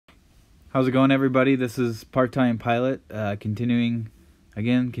How's it going, everybody? This is Part-Time Pilot, continuing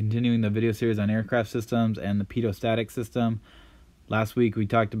the video series on aircraft systems and the Pitot-Static System. Last week we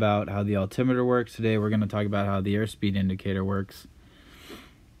talked about how the altimeter works. Today we're going to talk about how the airspeed indicator works.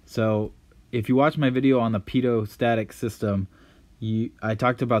 So if you watch my video on the Pitot-Static System, I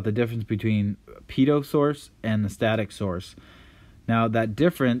talked about the difference between pitot source and the static source. Now that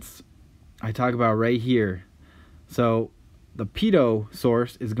difference I talk about right here. So the pitot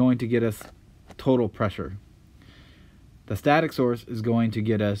source is going to get us total pressure. The static source is going to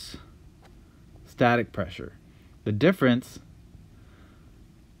get us static pressure. The difference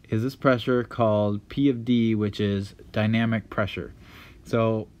is this pressure called P of D, which is dynamic pressure.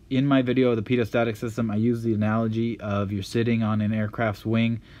 So in my video of the Pitot-Static System, I use the analogy of you're sitting on an aircraft's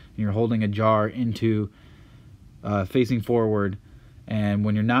wing and you're holding a jar into facing forward, and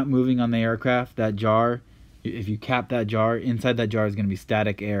when you're not moving on the aircraft, that jar, if you cap that jar, inside that jar is going to be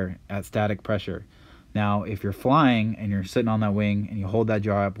static air at static pressure. Now, if you're flying and you're sitting on that wing and you hold that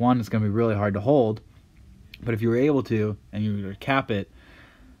jar up, one, it's going to be really hard to hold. But if you were able to, and you were to cap it,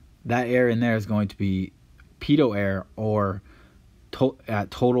 that air in there is going to be pitot air, or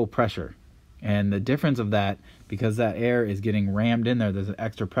at total pressure. And the difference of that, because that air is getting rammed in there, there's an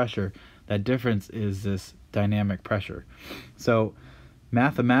extra pressure, that difference is this dynamic pressure. So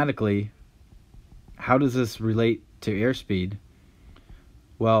mathematically, how does this relate to airspeed?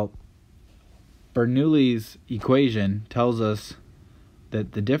 Well, Bernoulli's equation tells us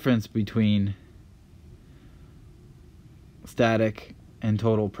that the difference between static and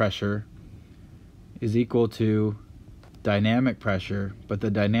total pressure is equal to dynamic pressure, but the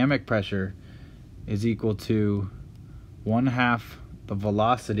dynamic pressure is equal to 1/2 the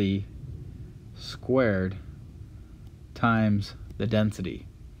velocity squared times the density.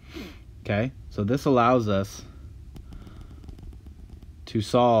 Okay, so this allows us to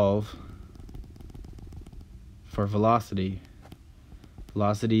solve for velocity.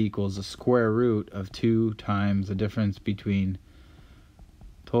 Velocity equals the square root of 2 times the difference between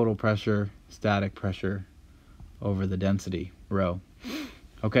total pressure, static pressure, over the density, rho.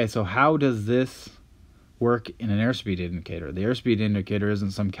 Okay, so how does this work in an airspeed indicator? The airspeed indicator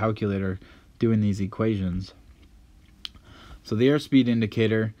isn't some calculator doing these equations. So the airspeed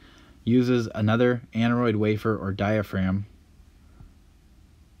indicator uses another aneroid wafer or diaphragm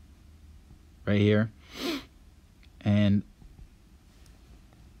right here, and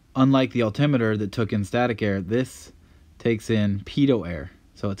unlike the altimeter that took in static air, this takes in pitot air.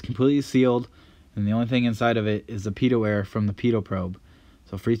 So it's completely sealed, and the only thing inside of it is the pitot air from the pitot probe.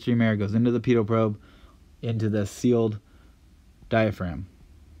 So free stream air goes into the pitot probe, into the sealed diaphragm.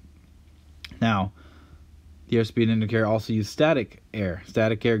 Now, the airspeed indicator also uses static air.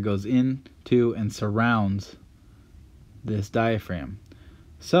 Static air goes into and surrounds this diaphragm.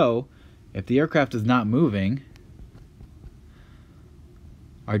 So, if the aircraft is not moving,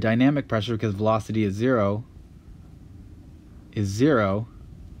 our dynamic pressure, because velocity is zero, is zero.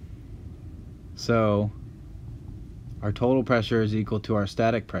 So, our total pressure is equal to our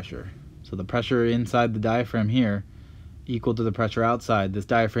static pressure. So the pressure inside the diaphragm here equal to the pressure outside. This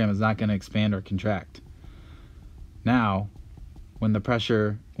diaphragm is not going to expand or contract. Now, when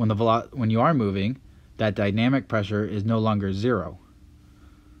you are moving, that dynamic pressure is no longer zero.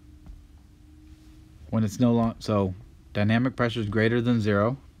 When it's so dynamic pressure is greater than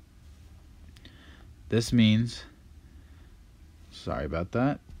zero. This means, sorry about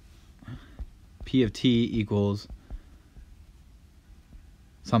that, P of T equals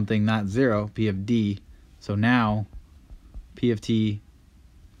something not zero, P of D. So now P of T,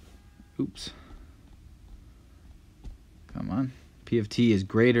 P of T is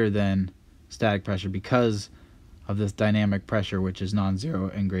greater than static pressure because of this dynamic pressure, which is non-zero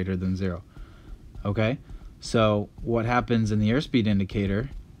and greater than zero. Okay, so what happens in the airspeed indicator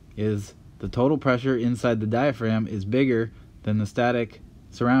is the total pressure inside the diaphragm is bigger than the static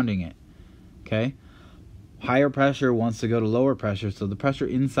surrounding it. Okay, higher pressure wants to go to lower pressure, so the pressure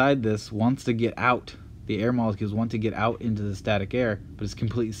inside this wants to get out. The air molecules want to get out into the static air, but it's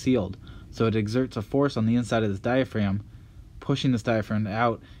completely sealed. So it exerts a force on the inside of this diaphragm, pushing this diaphragm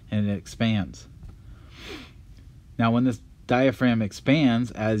out, and it expands. Now when this diaphragm expands,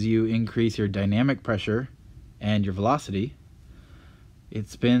 as you increase your dynamic pressure and your velocity, it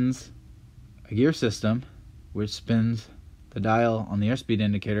spins a gear system, which spins the dial on the airspeed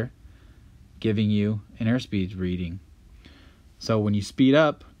indicator, giving you an airspeed reading. So when you speed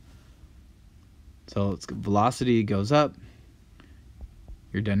up, so its velocity goes up,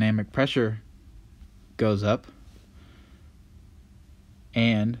 your dynamic pressure goes up,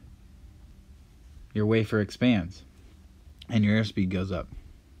 and your wafer expands and your airspeed goes up.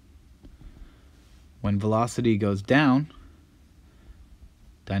 When velocity goes down,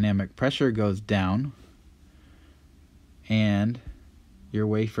 dynamic pressure goes down, and your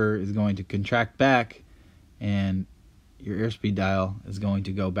wafer is going to contract back, and your airspeed dial is going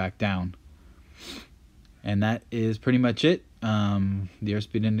to go back down. And that is pretty much it. The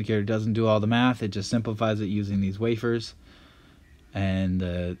airspeed indicator doesn't do all the math, it just simplifies it using these wafers and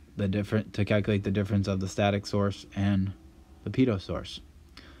the different to calculate the difference of the static source and the pitot source.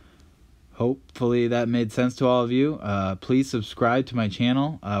 Hopefully that made sense to all of you. Please subscribe to my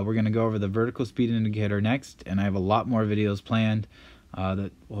channel. We're going to go over the vertical speed indicator next, and I have a lot more videos planned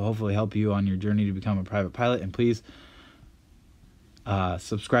that will hopefully help you on your journey to become a private pilot. And please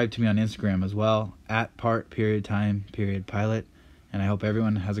subscribe to me on Instagram as well, @part_time_pilot. And I hope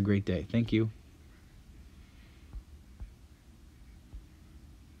everyone has a great day. Thank you.